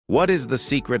What is the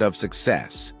secret of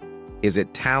success? Is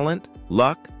it talent,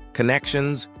 luck,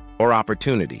 connections, or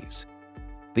opportunities?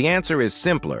 The answer is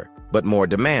simpler, but more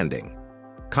demanding.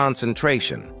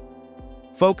 Concentration.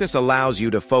 Focus allows you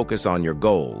to focus on your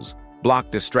goals, block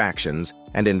distractions,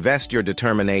 and invest your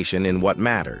determination in what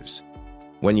matters.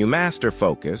 When you master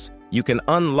focus, you can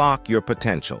unlock your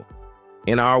potential.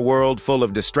 In our world full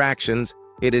of distractions,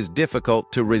 it is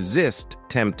difficult to resist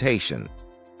temptation.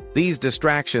 These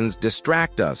distractions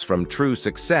distract us from true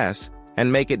success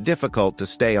and make it difficult to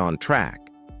stay on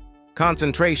track.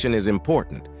 Concentration is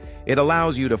important. It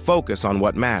allows you to focus on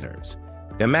what matters.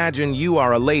 Imagine you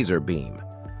are a laser beam.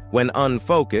 When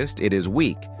unfocused, it is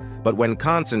weak, but when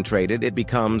concentrated, it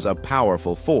becomes a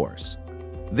powerful force.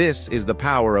 This is the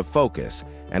power of focus,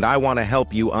 and I want to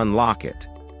help you unlock it.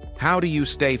 How do you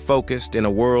stay focused in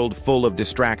a world full of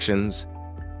distractions?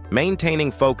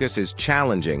 Maintaining focus is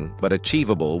challenging but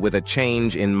achievable with a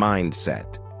change in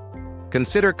mindset.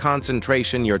 Consider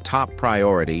concentration your top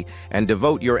priority and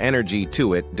devote your energy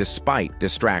to it despite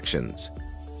distractions.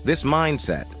 This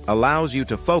mindset allows you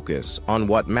to focus on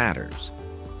what matters.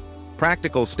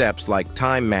 Practical steps like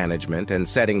time management and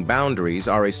setting boundaries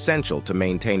are essential to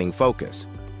maintaining focus.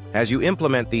 As you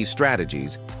implement these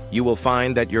strategies, you will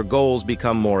find that your goals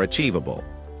become more achievable.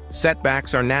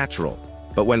 Setbacks are natural,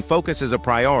 but when focus is a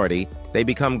priority, they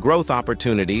become growth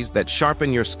opportunities that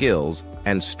sharpen your skills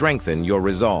and strengthen your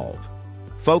resolve.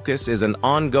 Focus is an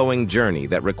ongoing journey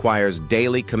that requires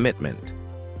daily commitment.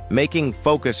 Making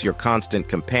focus your constant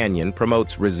companion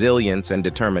promotes resilience and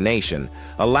determination,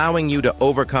 allowing you to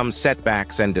overcome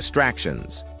setbacks and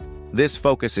distractions. This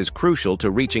focus is crucial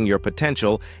to reaching your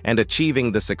potential and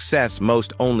achieving the success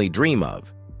most only dream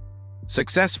of.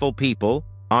 Successful people,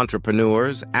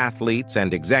 entrepreneurs, athletes,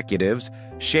 and executives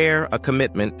share a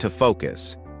commitment to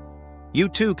focus. You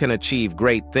too can achieve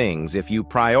great things if you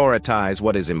prioritize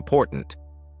what is important.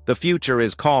 The future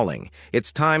is calling.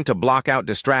 It's time to block out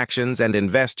distractions and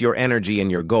invest your energy in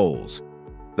your goals.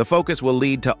 The focus will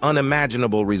lead to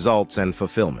unimaginable results and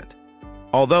fulfillment.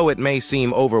 Although it may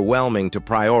seem overwhelming to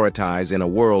prioritize in a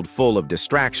world full of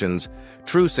distractions,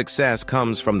 true success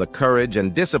comes from the courage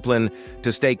and discipline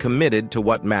to stay committed to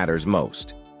what matters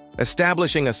most.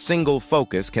 Establishing a single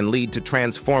focus can lead to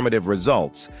transformative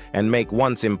results and make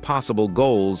once impossible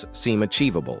goals seem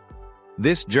achievable.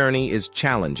 This journey is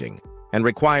challenging and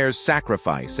requires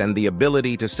sacrifice and the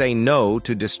ability to say no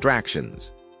to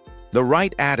distractions. The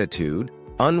right attitude,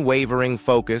 unwavering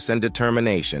focus, and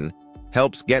determination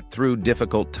helps get through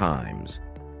difficult times.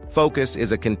 Focus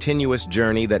is a continuous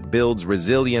journey that builds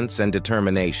resilience and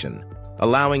determination,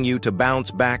 allowing you to bounce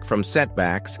back from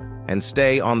setbacks and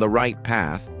stay on the right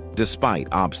path despite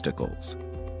obstacles.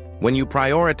 When you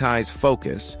prioritize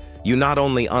focus, you not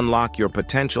only unlock your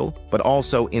potential, but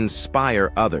also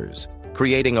inspire others,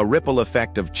 creating a ripple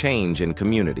effect of change in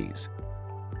communities.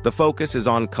 The focus is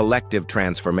on collective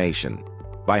transformation.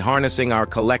 By harnessing our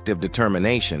collective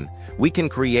determination, we can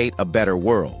create a better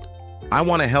world. I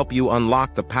want to help you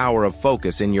unlock the power of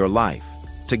focus in your life.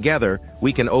 Together,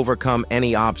 we can overcome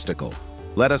any obstacle.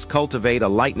 Let us cultivate a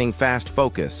lightning-fast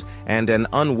focus and an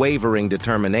unwavering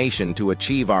determination to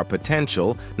achieve our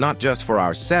potential, not just for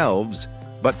ourselves,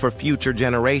 but for future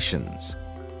generations.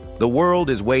 The world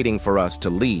is waiting for us to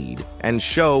lead and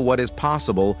show what is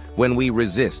possible when we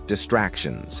resist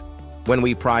distractions. When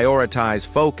we prioritize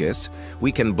focus,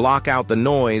 we can block out the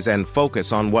noise and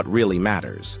focus on what really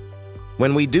matters.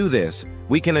 When we do this,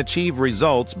 we can achieve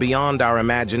results beyond our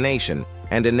imagination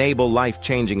and enable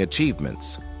life-changing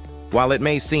achievements. While it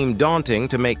may seem daunting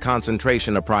to make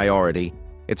concentration a priority,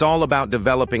 it's all about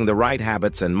developing the right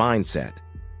habits and mindset.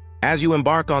 As you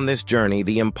embark on this journey,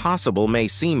 the impossible may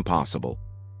seem possible,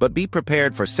 but be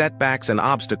prepared for setbacks and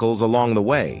obstacles along the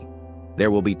way.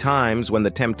 There will be times when the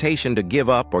temptation to give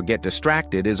up or get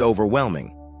distracted is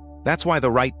overwhelming. That's why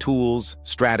the right tools,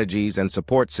 strategies, and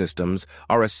support systems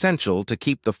are essential to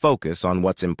keep the focus on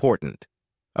what's important.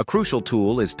 A crucial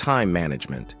tool is time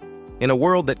management. In a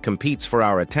world that competes for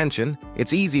our attention,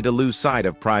 it's easy to lose sight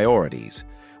of priorities.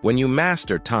 When you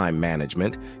master time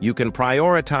management, you can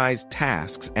prioritize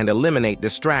tasks and eliminate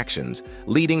distractions,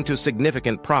 leading to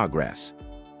significant progress.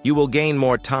 You will gain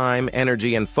more time,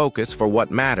 energy, and focus for what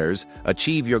matters,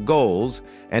 achieve your goals,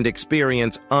 and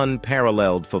experience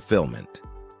unparalleled fulfillment.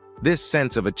 This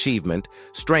sense of achievement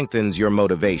strengthens your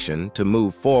motivation to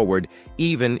move forward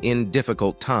even in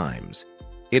difficult times.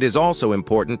 It is also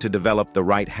important to develop the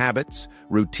right habits,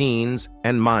 routines,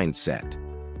 and mindset.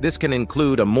 This can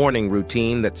include a morning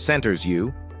routine that centers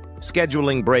you,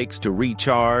 scheduling breaks to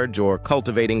recharge, or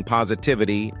cultivating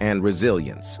positivity and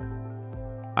resilience.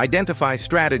 Identify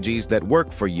strategies that work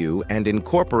for you and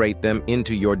incorporate them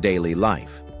into your daily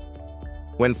life.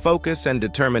 When focus and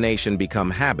determination become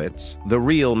habits, the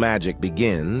real magic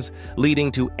begins,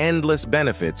 leading to endless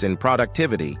benefits in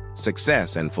productivity,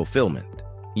 success, and fulfillment.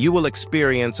 You will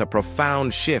experience a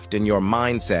profound shift in your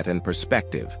mindset and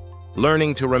perspective,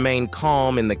 learning to remain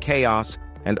calm in the chaos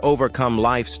and overcome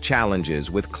life's challenges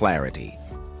with clarity.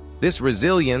 This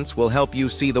resilience will help you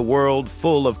see the world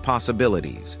full of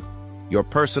possibilities. Your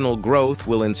personal growth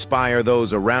will inspire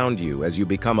those around you as you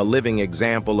become a living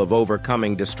example of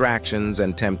overcoming distractions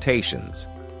and temptations.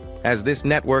 As this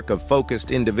network of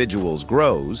focused individuals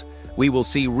grows, we will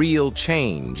see real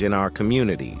change in our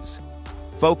communities.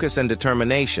 Focus and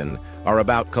determination are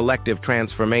about collective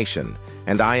transformation,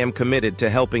 and I am committed to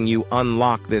helping you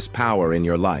unlock this power in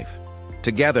your life.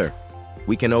 Together,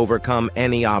 we can overcome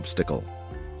any obstacle.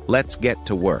 Let's get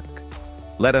to work.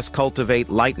 Let us cultivate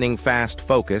lightning-fast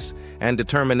focus and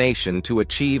determination to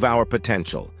achieve our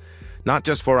potential, not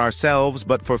just for ourselves,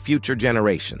 but for future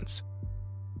generations.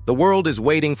 The world is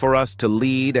waiting for us to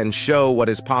lead and show what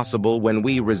is possible when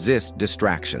we resist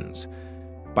distractions.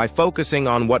 By focusing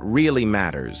on what really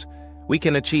matters, we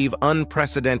can achieve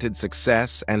unprecedented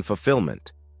success and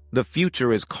fulfillment. The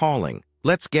future is calling.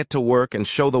 Let's get to work and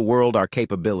show the world our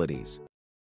capabilities.